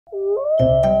All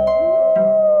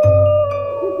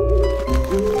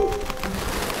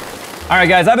right,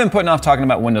 guys, I've been putting off talking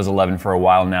about Windows 11 for a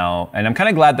while now, and I'm kind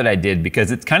of glad that I did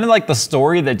because it's kind of like the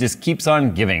story that just keeps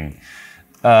on giving,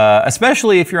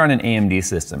 especially if you're on an AMD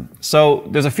system. So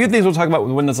there's a few things we'll talk about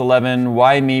with Windows 11,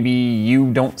 why maybe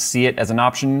you don't see it as an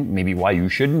option, maybe why you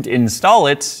shouldn't install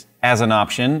it as an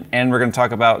option, and we're going to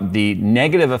talk about the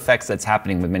negative effects that's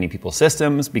happening with many people's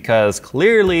systems because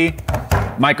clearly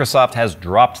Microsoft has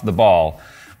dropped the ball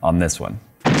on this one.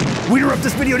 We interrupt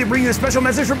this video to bring you a special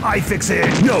message from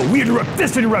iFixit. No, we interrupt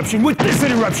this interruption with this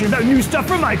interruption about new stuff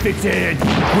from iFixit.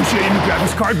 Wish you had a new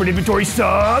graphics card, but inventory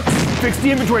sucks? Fix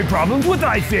the inventory problems with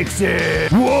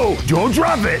iFixit. Whoa, don't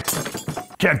drop it.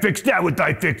 Can't fix that with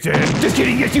iFixit. Just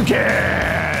kidding, yes you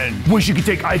can. Wish you could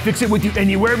take iFixit with you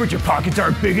anywhere, but your pockets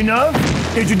aren't big enough?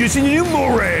 Introducing the new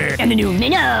More and the new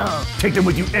Minnow. Take them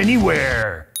with you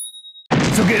anywhere.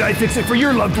 So get iFixit for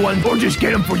your loved one, or just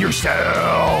get them for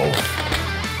yourself.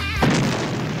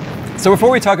 So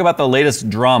before we talk about the latest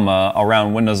drama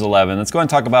around Windows 11, let's go and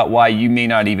talk about why you may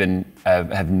not even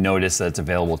have noticed that it's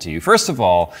available to you. First of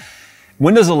all,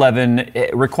 Windows 11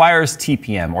 requires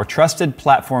TPM, or Trusted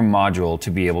Platform Module,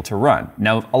 to be able to run.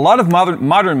 Now, a lot of modern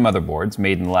motherboards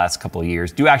made in the last couple of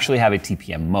years do actually have a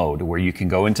TPM mode where you can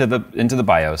go into the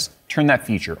BIOS, turn that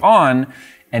feature on,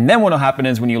 and then what will happen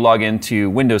is when you log into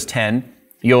Windows 10,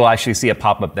 you'll actually see a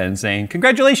pop-up then saying,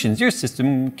 congratulations, your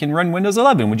system can run Windows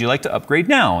 11. Would you like to upgrade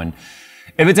now? And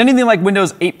if it's anything like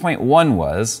Windows 8.1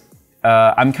 was,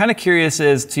 I'm kind of curious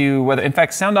as to whether, in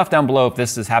fact, sound off down below if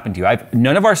this has happened to you.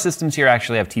 None of our systems here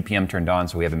actually have TPM turned on,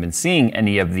 so we haven't been seeing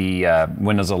any of the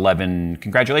Windows 11,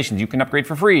 congratulations, you can upgrade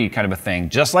for free kind of a thing,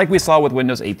 just like we saw with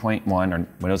Windows 8.1 or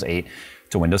Windows 8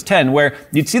 to Windows 10, where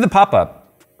you'd see the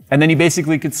pop-up, and then you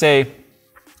basically could say,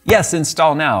 yes,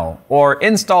 install now, or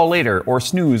install later, or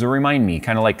snooze, or remind me,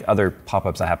 kind of like other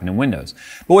pop-ups that happen in Windows.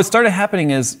 But what started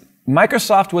happening is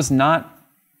Microsoft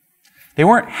they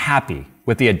weren't happy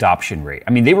with the adoption rate.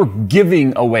 I mean, they were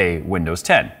giving away Windows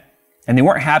 10, and they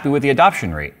weren't happy with the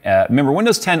adoption rate. Remember,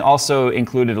 Windows 10 also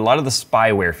included a lot of the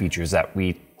spyware features that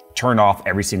we turn off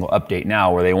every single update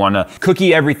now, where they want to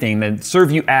cookie everything, then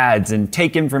serve you ads and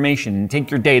take information and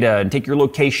take your data and take your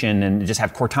location and just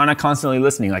have Cortana constantly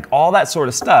listening. Like all that sort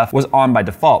of stuff was on by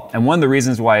default. And one of the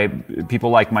reasons why people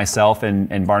like myself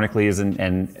and Barnacle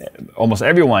and almost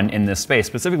everyone in this space,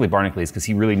 specifically Barnacle, because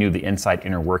he really knew the inside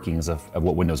inner workings of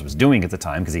what Windows was doing at the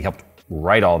time, because he helped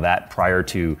write all that prior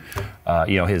to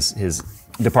his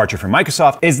departure from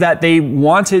Microsoft, is that they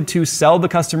wanted to sell the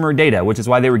customer data, which is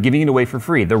why they were giving it away for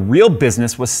free. The real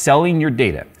business was selling your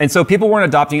data. And so people weren't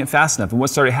adopting it fast enough. And what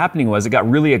started happening was it got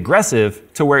really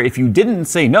aggressive to where if you didn't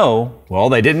say no, well,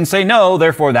 they didn't say no,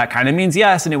 therefore that kind of means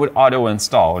yes, and it would auto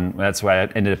install. And that's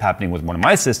what ended up happening with one of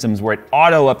my systems, where it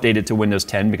auto updated to Windows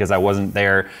 10 because I wasn't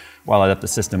there while I left the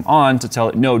system on to tell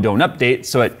it, no, don't update.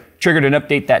 So it triggered an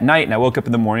update that night, and I woke up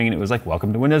in the morning and it was like,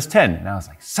 welcome to Windows 10. And I was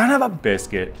like, son of a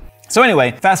biscuit. So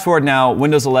anyway, fast forward now,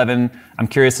 Windows 11, I'm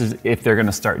curious if they're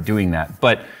gonna start doing that.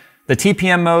 But the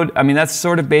TPM mode, I mean, that's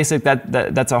sort of basic.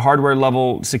 That's a hardware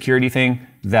level security thing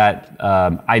that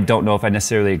I don't know if I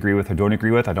necessarily agree with or don't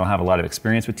agree with. I don't have a lot of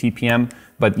experience with TPM,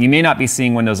 but you may not be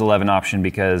seeing Windows 11 option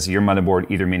because your motherboard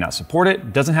either may not support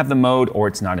it, doesn't have the mode, or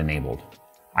it's not enabled.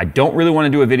 I don't really want to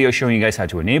do a video showing you guys how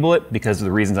to enable it because of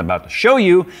the reasons I'm about to show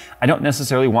you. I don't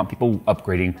necessarily want people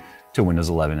upgrading to Windows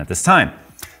 11 at this time.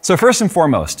 So first and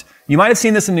foremost, you might have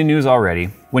seen this in the news already.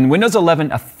 When Windows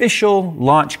 11 official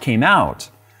launch came out,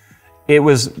 it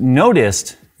was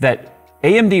noticed that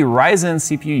AMD Ryzen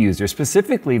CPU users,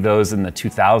 specifically those in the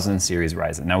 2000 series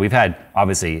Ryzen. Now we've had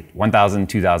obviously 1000,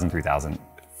 2000, 3000,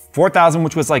 4000,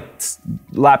 which was like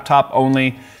laptop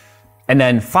only, and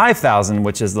then 5000,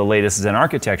 which is the latest Zen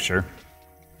architecture,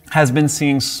 has been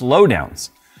seeing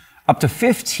slowdowns, up to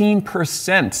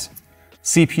 15%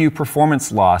 CPU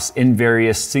performance loss in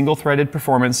various single-threaded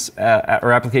performance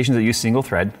or applications that use single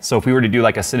thread. So if we were to do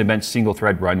like a Cinebench single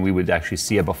thread run, we would actually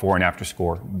see a before and after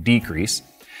score decrease.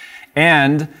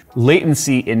 And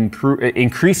latency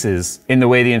increases in the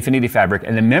way the Infinity Fabric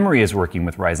and the memory is working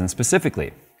with Ryzen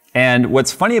specifically. And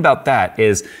what's funny about that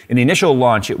is in the initial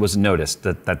launch, it was noticed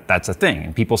that that's a thing.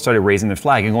 And people started raising their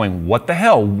flag and going, what the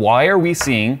hell? Why are we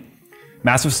seeing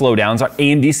massive slowdowns on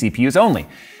AMD CPUs only?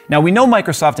 Now we know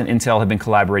Microsoft and Intel have been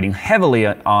collaborating heavily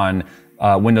on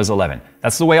Windows 11.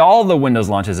 That's the way all the Windows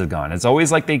launches have gone. It's always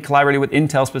like they collaborated with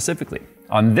Intel specifically.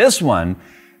 On this one,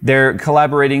 they're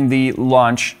collaborating the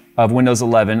launch of Windows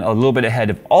 11 a little bit ahead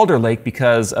of Alder Lake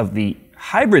because of the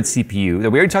hybrid CPU,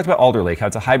 that we already talked about Alder Lake, how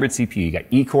it's a hybrid CPU. You got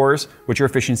E cores, which are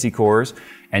efficiency cores,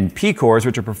 and P cores,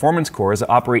 which are performance cores that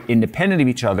operate independent of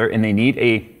each other, and they need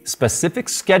a specific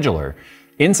scheduler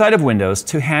inside of Windows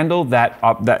to handle that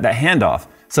handoff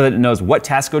so that it knows what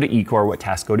tasks go to E core, what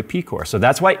tasks go to P core. So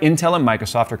that's why Intel and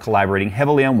Microsoft are collaborating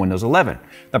heavily on Windows 11.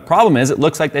 The problem is it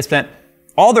looks like they spent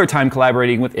all their time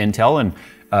collaborating with Intel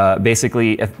and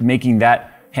basically making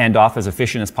that handoff as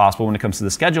efficient as possible when it comes to the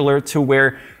scheduler, to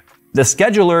where the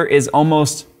scheduler is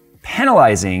almost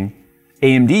penalizing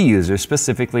AMD users,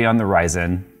 specifically on the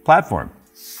Ryzen platform.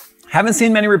 Haven't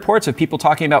seen many reports of people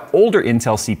talking about older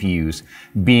Intel CPUs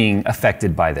being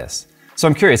affected by this. So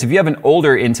I'm curious, if you have an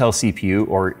older Intel CPU,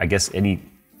 or I guess any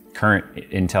current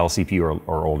Intel CPU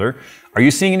or older, are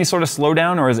you seeing any sort of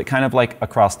slowdown, or is it kind of like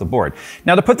across the board?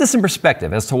 Now, to put this in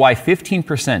perspective as to why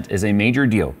 15% is a major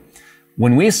deal,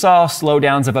 when we saw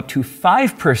slowdowns of up to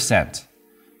 5%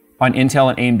 on Intel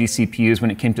and AMD CPUs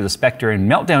when it came to the Spectre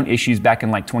and Meltdown issues back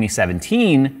in like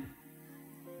 2017,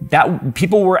 that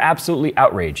people were absolutely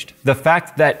outraged. The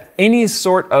fact that any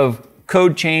sort of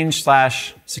code change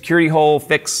 / security hole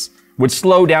fix would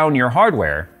slow down your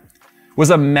hardware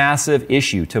was a massive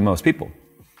issue to most people.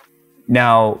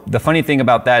 Now, the funny thing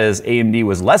about that is AMD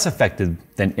was less affected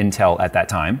than Intel at that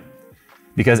time,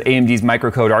 because AMD's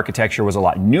microcode architecture was a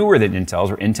lot newer than Intel's,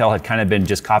 where Intel had kind of been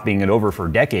just copying it over for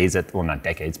decades, well, not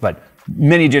decades, but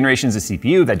many generations of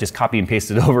CPU that just copy and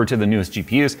pasted over to the newest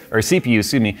GPUs, or CPUs,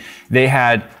 excuse me. They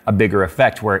had a bigger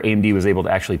effect where AMD was able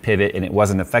to actually pivot and it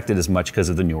wasn't affected as much because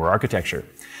of the newer architecture.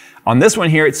 On this one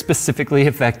here, it's specifically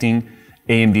affecting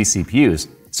AMD CPUs.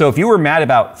 So if you were mad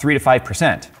about 3 to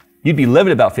 5%, you'd be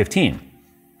livid about 15.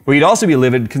 Well, you'd also be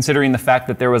livid considering the fact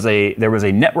that there was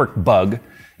a network bug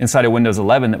inside of Windows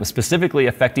 11 that was specifically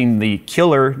affecting the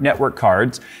killer network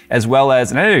cards, as well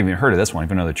as, and I didn't even heard of this one,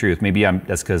 if I know the truth. Maybe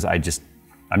that's because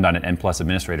I'm not an N+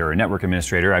 administrator or a network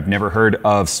administrator. I've never heard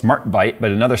of SmartByte,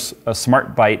 but another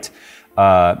SmartByte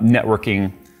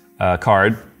networking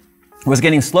card was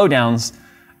getting slowdowns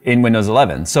in Windows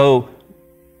 11. So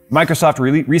Microsoft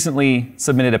recently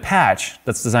submitted a patch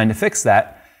that's designed to fix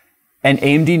that, and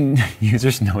AMD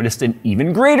users noticed an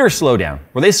even greater slowdown,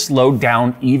 where they slowed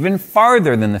down even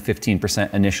farther than the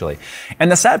 15% initially.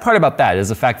 And the sad part about that is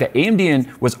the fact that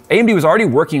AMD was already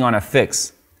working on a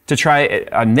fix to try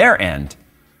on their end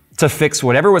to fix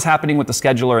whatever was happening with the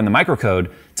scheduler and the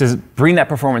microcode to bring that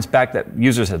performance back that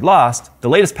users had lost. The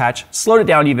latest patch slowed it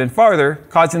down even farther,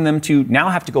 causing them to now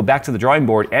have to go back to the drawing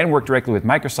board and work directly with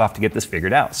Microsoft to get this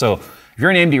figured out. So if you're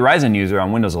an AMD Ryzen user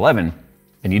on Windows 11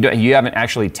 and you haven't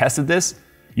actually tested this,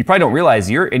 you probably don't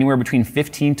realize you're anywhere between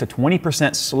 15 to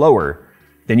 20% slower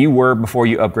than you were before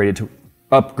you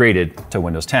upgraded to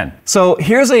Windows 10. So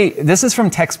this is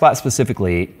from Techspot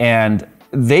specifically, and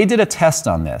they did a test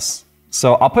on this.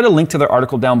 So I'll put a link to their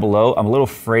article down below. I'm a little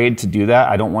afraid to do that.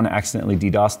 I don't want to accidentally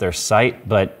DDoS their site,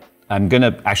 but I'm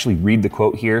gonna actually read the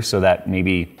quote here so that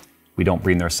maybe we don't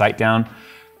bring their site down.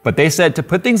 But they said, to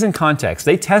put things in context,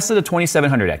 they tested a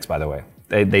 2700X, by the way.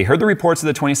 They heard the reports of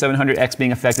the 2700X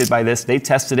being affected by this. They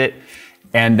tested it,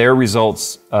 and their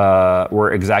results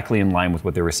were exactly in line with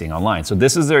what they were seeing online. So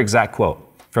this is their exact quote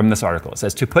from this article. It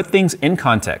says, to put things in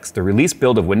context, the release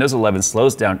build of Windows 11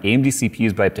 slows down AMD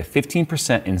CPUs by up to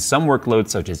 15% in some workloads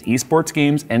such as esports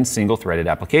games and single-threaded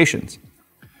applications.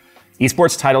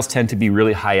 Esports titles tend to be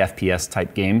really high FPS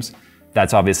type games.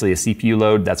 That's obviously a CPU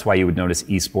load. That's why you would notice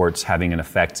esports having an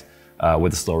effect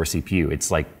with a slower CPU.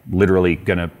 It's like literally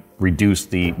gonna reduce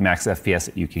the max FPS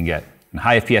that you can get. A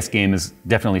high FPS game is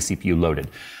definitely CPU loaded.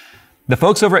 The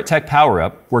folks over at Tech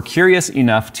PowerUp were curious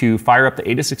enough to fire up the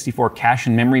 8-64 cache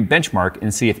and memory benchmark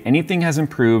and see if anything has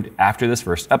improved after this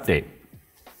first update.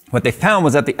 What they found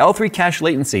was that the L3 cache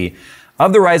latency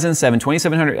of the Ryzen 7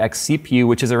 2700X CPU,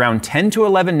 which is around 10 to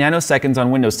 11 nanoseconds on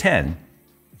Windows 10,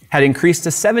 had increased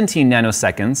to 17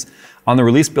 nanoseconds on the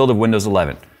release build of Windows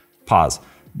 11. Pause.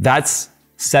 That's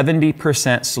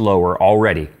 70% slower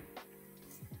already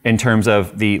in terms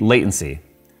of the latency.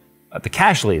 The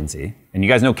cache latency, and you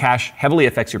guys know cache heavily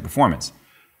affects your performance.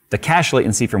 The cache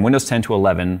latency from Windows 10 to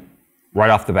 11 right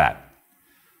off the bat.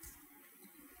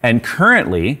 And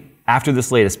currently, after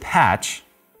this latest patch,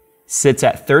 sits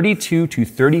at 32 to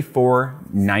 34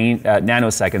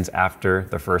 nanoseconds after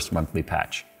the first monthly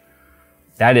patch.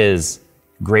 That is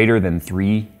greater than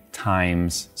 3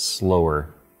 times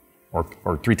slower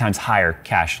or 3 times higher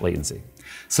cache latency.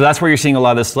 So that's where you're seeing a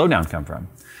lot of this slowdown come from.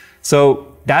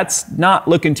 So that's not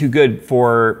looking too good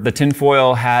for the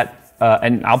tinfoil hat,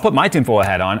 and I'll put my tinfoil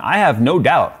hat on. I have no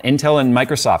doubt Intel and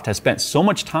Microsoft have spent so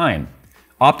much time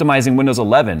optimizing Windows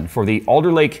 11 for the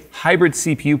Alder Lake hybrid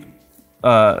CPU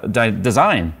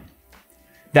design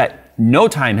that that no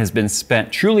time has been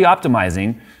spent truly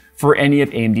optimizing for any of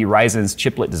AMD Ryzen's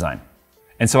chiplet design.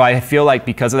 And so I feel like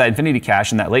because of that infinity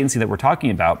cache and that latency that we're talking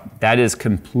about, that has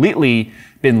completely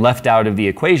been left out of the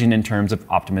equation in terms of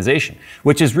optimization,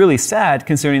 which is really sad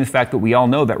considering the fact that we all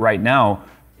know that right now,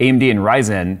 AMD and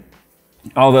Ryzen,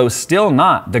 although still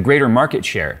not the greater market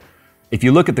share, if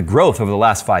you look at the growth over the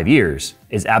last 5 years,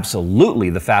 is absolutely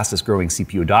the fastest growing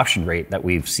CPU adoption rate that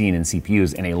we've seen in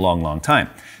CPUs in a long, long time.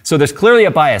 So there's clearly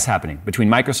a bias happening between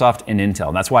Microsoft and Intel.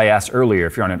 And that's why I asked earlier,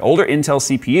 if you're on an older Intel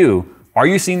CPU, are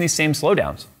you seeing these same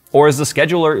slowdowns? Or is the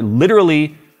scheduler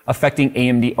literally affecting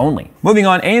AMD only? Moving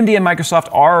on, AMD and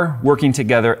Microsoft are working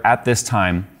together at this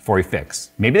time for a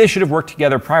fix. Maybe they should have worked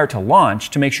together prior to launch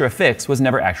to make sure a fix was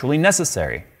never actually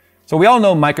necessary. So we all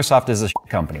know Microsoft is a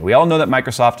company. We all know that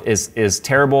Microsoft is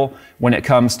terrible when it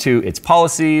comes to its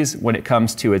policies, when it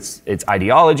comes to its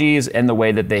ideologies, and the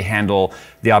way that they handle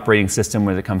the operating system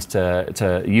when it comes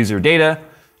to user data.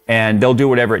 And they'll do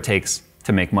whatever it takes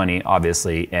to make money,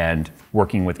 obviously. And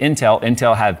working with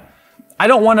Intel, I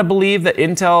don't want to believe that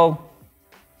Intel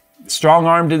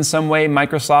strong-armed in some way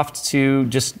Microsoft to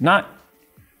just not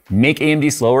make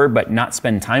AMD slower, but not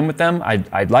spend time with them.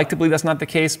 I'd like to believe that's not the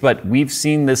case, but we've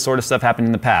seen this sort of stuff happen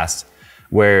in the past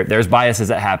where there's biases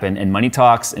that happen and money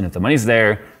talks, and if the money's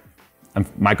there,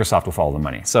 Microsoft will follow the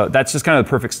money. So that's just kind of the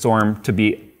perfect storm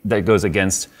that goes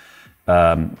against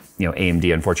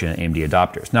AMD, unfortunate AMD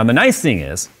adopters. Now the nice thing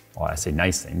is, well, I say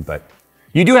nice thing, but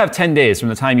you do have 10 days from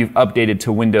the time you've updated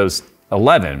to Windows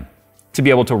 11 to be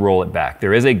able to roll it back.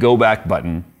 There is a go back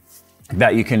button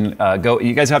that you can go.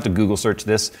 You guys have to Google search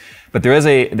this, but there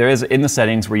is in the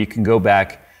settings where you can go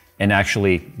back and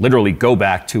actually literally go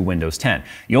back to Windows 10.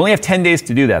 You only have 10 days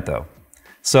to do that though.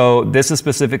 So this is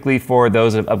specifically for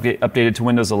those that have updated to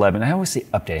Windows 11. I always say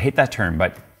update, I hate that term,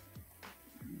 but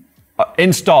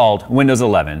installed Windows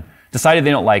 11, decided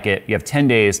they don't like it, you have 10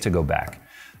 days to go back.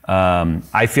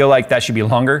 I feel like that should be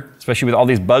longer, especially with all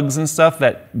these bugs and stuff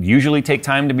that usually take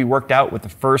time to be worked out with the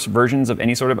first versions of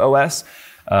any sort of OS.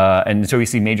 And until we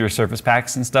see major Surface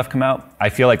Packs and stuff come out, I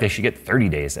feel like they should get 30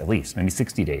 days at least, maybe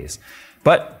 60 days.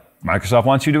 But Microsoft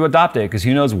wants you to adopt it because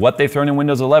who knows what they've thrown in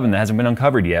Windows 11 that hasn't been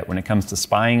uncovered yet when it comes to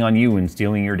spying on you and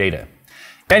stealing your data.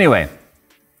 Anyway,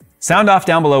 sound off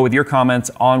down below with your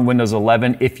comments on Windows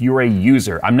 11 if you're a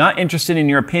user. I'm not interested in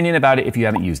your opinion about it if you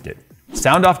haven't used it.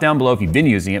 Sound off down below if you've been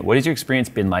using it. What has your experience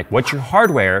been like? What's your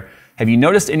hardware? Have you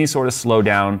noticed any sort of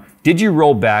slowdown? Did you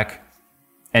roll back?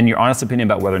 And your honest opinion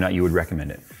about whether or not you would recommend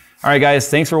it. All right, guys,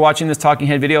 thanks for watching this talking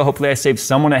head video. Hopefully I saved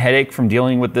someone a headache from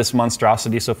dealing with this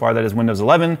monstrosity so far that is Windows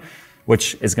 11,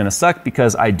 which is gonna suck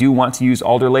because I do want to use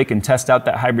Alder Lake and test out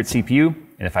that hybrid CPU.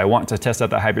 And if I want to test out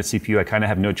that hybrid CPU, I kind of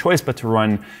have no choice but to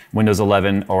run Windows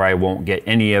 11 or I won't get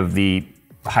any of the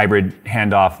hybrid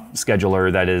handoff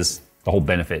scheduler that is the whole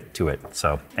benefit to it.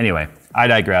 So anyway, I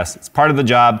digress. It's part of the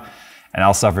job and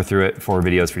I'll suffer through it for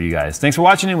videos for you guys. Thanks for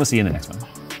watching and we'll see you in the next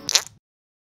one.